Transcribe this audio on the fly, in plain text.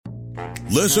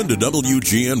Listen to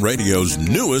WGN Radio's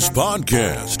newest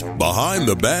podcast, Behind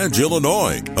the Badge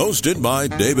Illinois, hosted by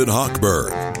David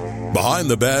Hochberg. Behind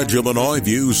the Badge Illinois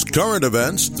views current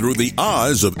events through the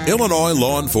eyes of Illinois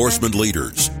law enforcement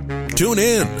leaders. Tune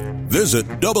in. Visit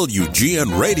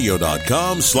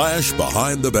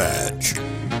WGNRadio.com/Behind the Badge.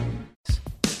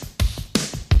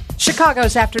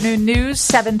 Chicago's Afternoon News,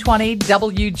 720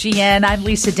 WGN. I'm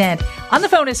Lisa Dent. On the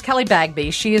phone is Kelly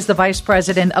Bagby. She is the Vice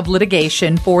President of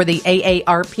Litigation for the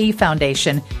AARP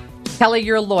Foundation. Kelly,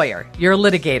 you're a lawyer. You're a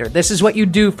litigator. This is what you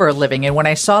do for a living. And when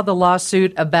I saw the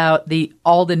lawsuit about the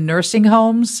Alden nursing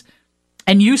homes,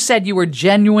 and you said you were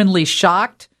genuinely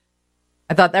shocked,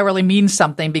 I thought that really means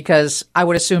something because I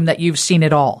would assume that you've seen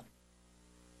it all.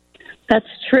 That's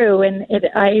true. And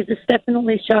I was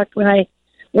definitely shocked when I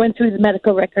went through the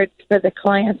medical records for the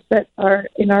clients that are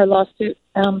in our lawsuit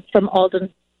from Alden.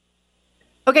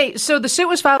 Okay, so the suit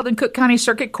was filed in Cook County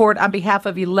Circuit Court on behalf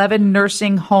of 11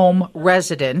 nursing home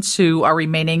residents who are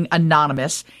remaining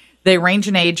anonymous. They range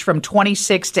in age from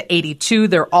 26 to 82.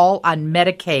 They're all on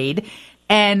Medicaid.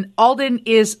 And Alden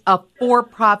is a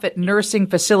for-profit nursing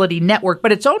facility network,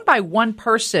 but it's owned by one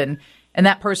person and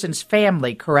that person's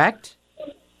family, correct?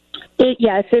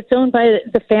 Yes, it's owned by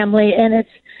the family, and it's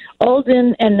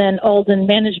Alden and then Alden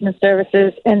Management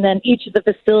Services, and then each of the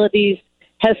facilities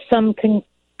has some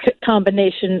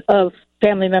combination of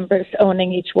family members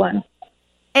owning each one.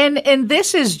 And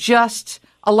this is just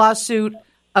a lawsuit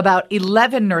about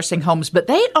 11 nursing homes, but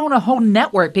they own a whole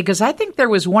network because I think there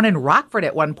was one in Rockford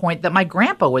at one point that my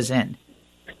grandpa was in.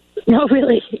 No,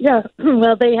 really? Yeah.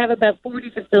 Well, they have about 40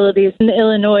 facilities in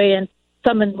Illinois and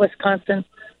some in Wisconsin.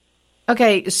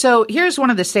 Okay, so here's one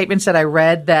of the statements that I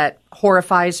read that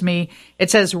horrifies me. It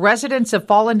says, residents have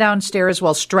fallen downstairs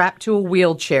while strapped to a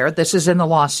wheelchair. This is in the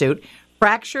lawsuit.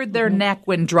 Fractured their neck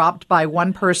when dropped by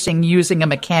one person using a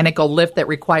mechanical lift that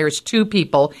requires two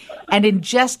people, and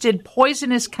ingested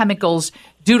poisonous chemicals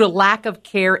due to lack of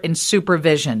care and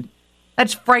supervision.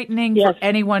 That's frightening for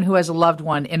anyone who has a loved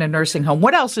one in a nursing home.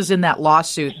 What else is in that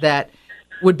lawsuit that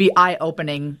would be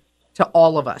eye-opening to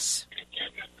all of us?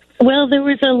 Well, there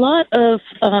was a lot of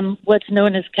what's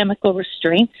known as chemical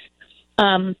restraints.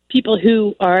 People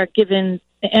who are given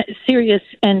serious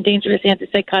and dangerous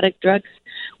antipsychotic drugs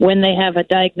when they have a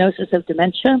diagnosis of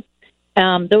dementia.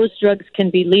 Those drugs can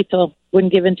be lethal when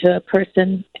given to a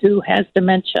person who has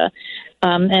dementia.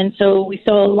 And so we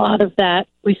saw a lot of that.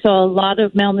 We saw a lot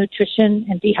of malnutrition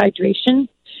and dehydration.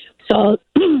 We saw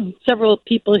several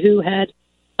people who had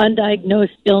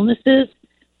undiagnosed illnesses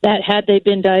that had they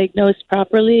been diagnosed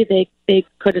properly, they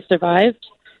could have survived.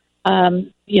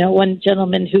 One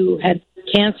gentleman who had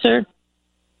cancer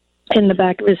in the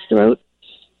back of his throat,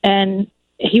 and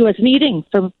he wasn't eating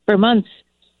for months,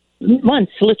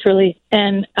 literally.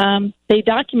 And they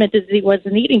documented that he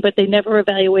wasn't eating, but they never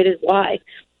evaluated why.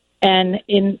 And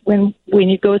when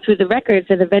you go through the records,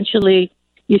 and eventually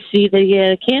you see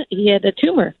that he had a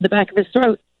tumor in the back of his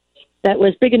throat that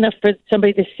was big enough for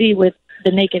somebody to see with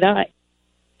the naked eye.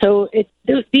 So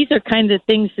these are kind of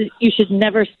things that you should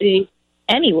never see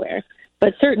anywhere,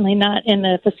 but certainly not in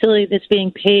a facility that's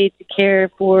being paid to care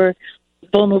for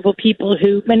vulnerable people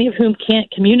many of whom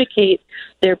can't communicate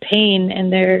their pain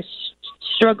and their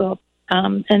struggle.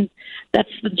 And that's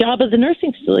the job of the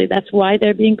nursing facility. That's why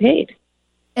they're being paid.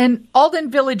 And Alden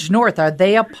Village North, are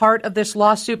they a part of this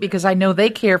lawsuit? Because I know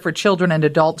they care for children and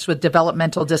adults with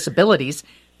developmental disabilities.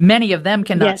 Many of them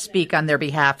cannot speak on their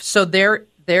behalf. So they're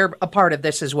a part of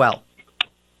this as well.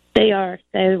 They are.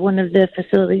 They're one of the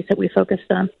facilities that we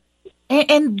focused on.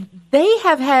 And they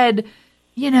have had,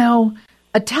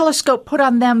 a telescope put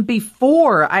on them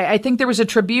before. I think there was a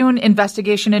Tribune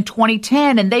investigation in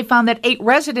 2010, and they found that 8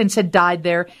 residents had died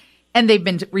there, and they've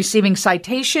been receiving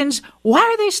citations. Why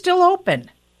are they still open?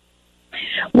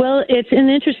 Well, it's an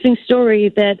interesting story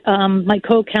that my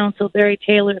co-counsel, Barry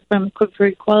Taylor from Equip for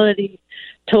Equality,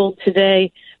 told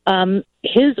today.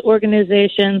 His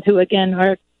organization, who again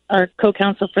are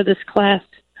co-counsel for this class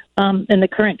in the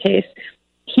current case,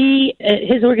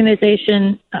 his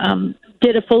organization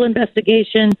did a full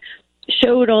investigation,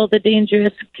 showed all the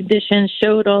dangerous conditions,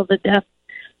 showed all the deaths,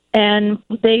 and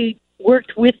they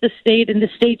worked with the state, and the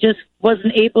state just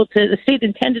wasn't able to. The state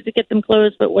intended to get them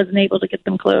closed, but wasn't able to get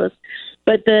them closed.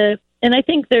 And I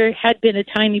think there had been a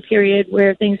tiny period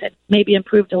where things had maybe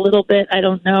improved a little bit. I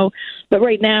don't know, but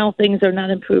right now things are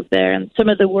not improved there. And some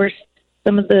of the worst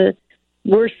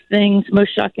things,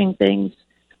 most shocking things,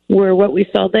 were what we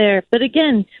saw there. But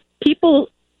again,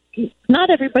 not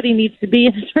everybody needs to be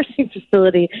in a nursing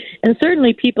facility, and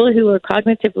certainly people who are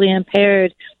cognitively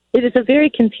impaired. It is a very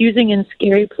confusing and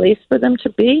scary place for them to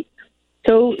be.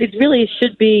 So it really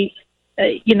should be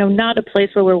not a place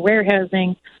where we're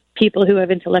warehousing people who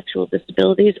have intellectual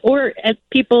disabilities or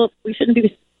people. We shouldn't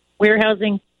be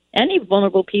warehousing any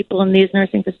vulnerable people in these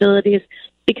nursing facilities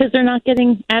because they're not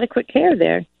getting adequate care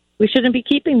there. We shouldn't be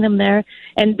keeping them there,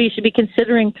 and we should be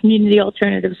considering community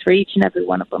alternatives for each and every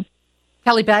one of them.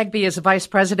 Kelly Bagby is a vice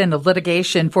president of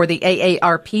litigation for the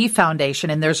AARP Foundation,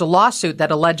 and there's a lawsuit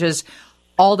that alleges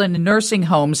Alden nursing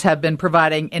homes have been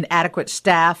providing inadequate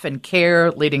staff and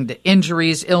care, leading to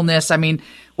injuries, illness. I mean,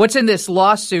 what's in this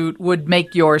lawsuit would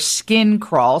make your skin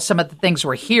crawl. Some of the things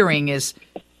we're hearing it's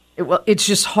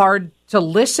just hard to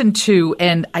listen to,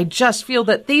 and I just feel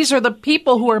that these are the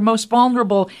people who are most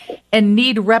vulnerable and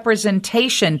need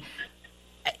representation.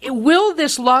 Will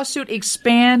this lawsuit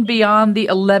expand beyond the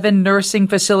 11 nursing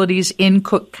facilities in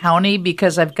Cook County?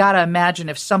 Because I've got to imagine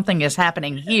if something is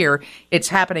happening here, it's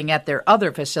happening at their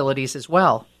other facilities as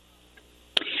well.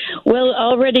 Well,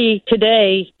 already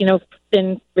today,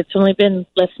 it's only been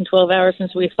less than 12 hours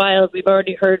since we filed. We've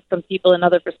already heard from people in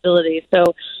other facilities.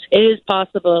 So it is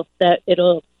possible that it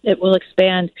will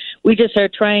expand. We just are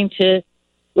trying to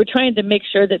make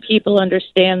sure that people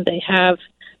understand they have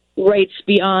rights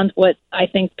beyond what I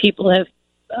think people have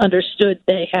understood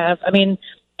they have. I mean,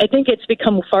 I think it's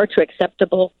become far too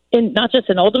acceptable, not just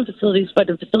in Alden facilities, but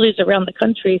in facilities around the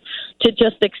country, to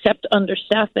just accept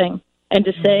understaffing and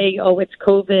to say, oh, it's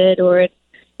COVID, or it's,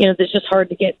 it's just hard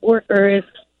to get workers.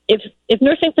 If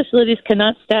nursing facilities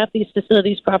cannot staff these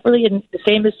facilities properly, and the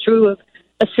same is true of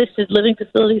assisted living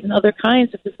facilities and other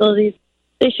kinds of facilities,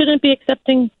 they shouldn't be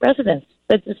accepting residents.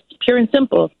 That's just pure and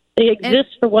simple. They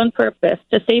exist for one purpose,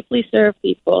 to safely serve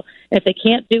people. And if they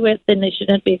can't do it, then they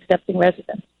shouldn't be accepting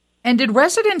residents. And did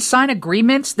residents sign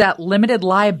agreements that limited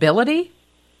liability?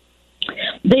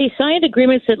 They signed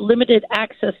agreements that limited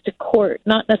access to court,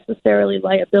 not necessarily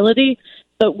liability.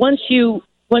 But once you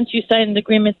sign an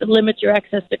agreement that limits your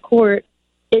access to court,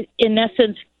 it in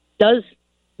essence does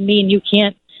mean you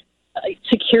can't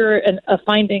secure a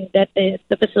finding that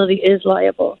the facility is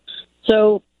liable.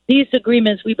 So these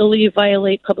agreements, we believe,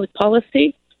 violate public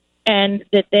policy, and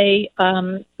that they,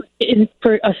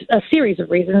 for a series of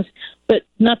reasons, but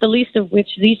not the least of which,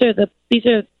 these are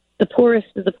the poorest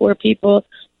of the poor people,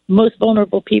 most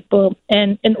vulnerable people,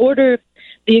 and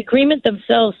the agreement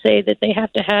themselves say that they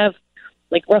have to have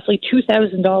like roughly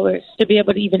 $2,000 to be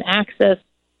able to even access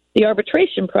the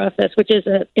arbitration process, which is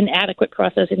an inadequate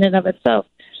process in and of itself.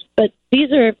 But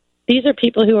these are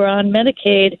people who are on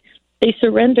Medicaid. They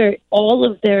surrender all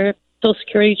of their Social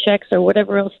Security checks or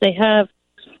whatever else they have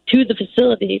to the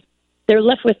facility. They're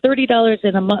left with $30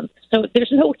 in a month. So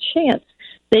there's no chance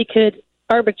they could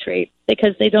arbitrate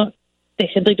because they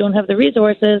simply don't have the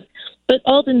resources. But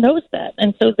Alden knows that.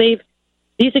 And so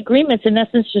these agreements, in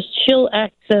essence, just chill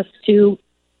access to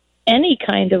any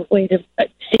kind of way to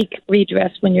seek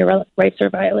redress when your rights are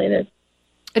violated.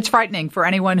 It's frightening for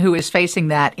anyone who is facing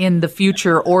that in the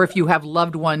future, or if you have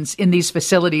loved ones in these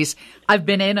facilities. I've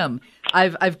been in them.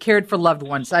 I've cared for loved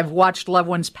ones. I've watched loved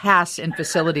ones pass in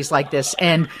facilities like this.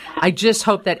 And I just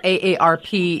hope that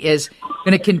AARP is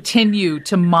going to continue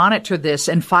to monitor this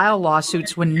and file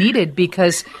lawsuits when needed,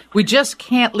 because we just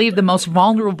can't leave the most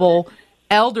vulnerable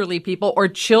elderly people or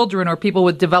children or people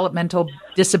with developmental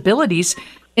disabilities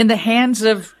in the hands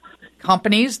of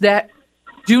companies that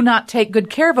do not take good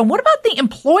care of them. What about the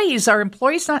employees? Are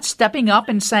employees not stepping up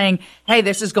and saying, hey,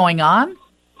 this is going on?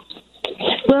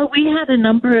 Well, we had a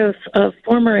number of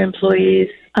former employees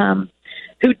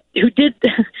who did,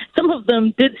 some of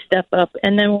them did step up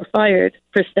and then were fired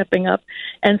for stepping up.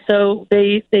 And so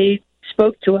they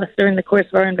spoke to us during the course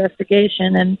of our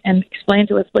investigation and explained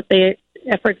to us what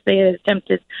efforts they had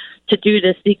attempted to do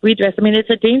to seek redress. I mean, it's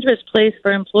a dangerous place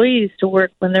for employees to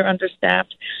work when they're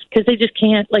understaffed, because they just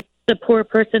can't, like the poor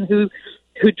person who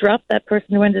dropped that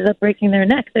person who ended up breaking their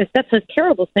neck. That's a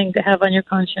terrible thing to have on your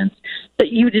conscience, that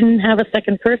you didn't have a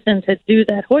second person to do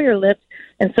that Hoyer lift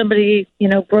and somebody,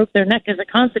 broke their neck as a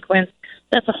consequence.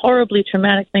 That's a horribly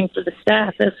traumatic thing for the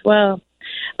staff as well.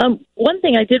 One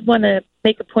thing I did want to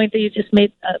make a point that you just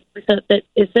made, that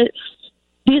is that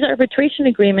these arbitration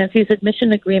agreements, these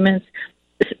admission agreements,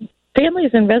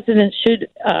 families and residents should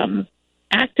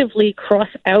actively cross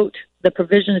out the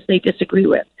provisions they disagree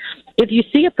with. If you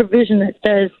see a provision that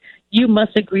says you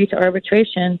must agree to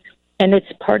arbitration and it's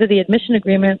part of the admission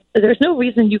agreement, there's no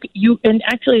reason you and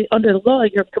actually under the law,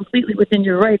 you're completely within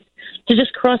your rights to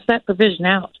just cross that provision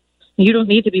out. You don't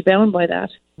need to be bound by that.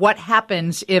 What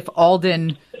happens if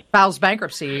Alden files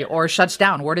bankruptcy or shuts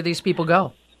down? Where do these people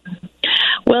go?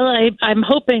 Well, I'm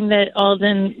hoping that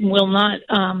Alden will not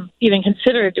even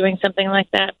consider doing something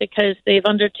like that, because they've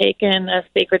undertaken a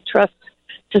sacred trust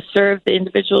to serve the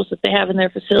individuals that they have in their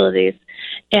facilities,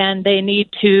 and they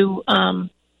need to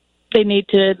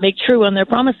make true on their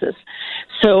promises.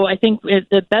 So I think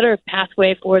the better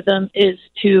pathway for them is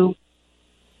to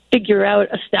figure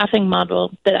out a staffing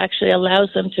model that actually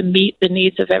allows them to meet the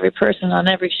needs of every person on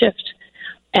every shift,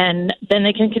 and then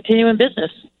they can continue in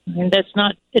business. I mean, it's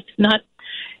not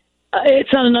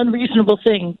an unreasonable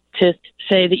thing to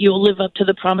say that you will live up to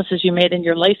the promises you made in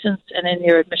your license and in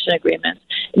your admission agreement.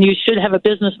 And you should have a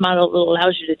business model that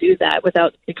allows you to do that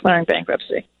without declaring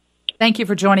bankruptcy. Thank you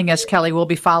for joining us, Kelly. We'll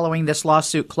be following this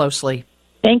lawsuit closely.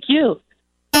 Thank you.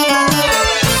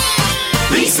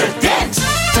 Lisa Dent,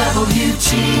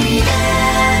 WGN.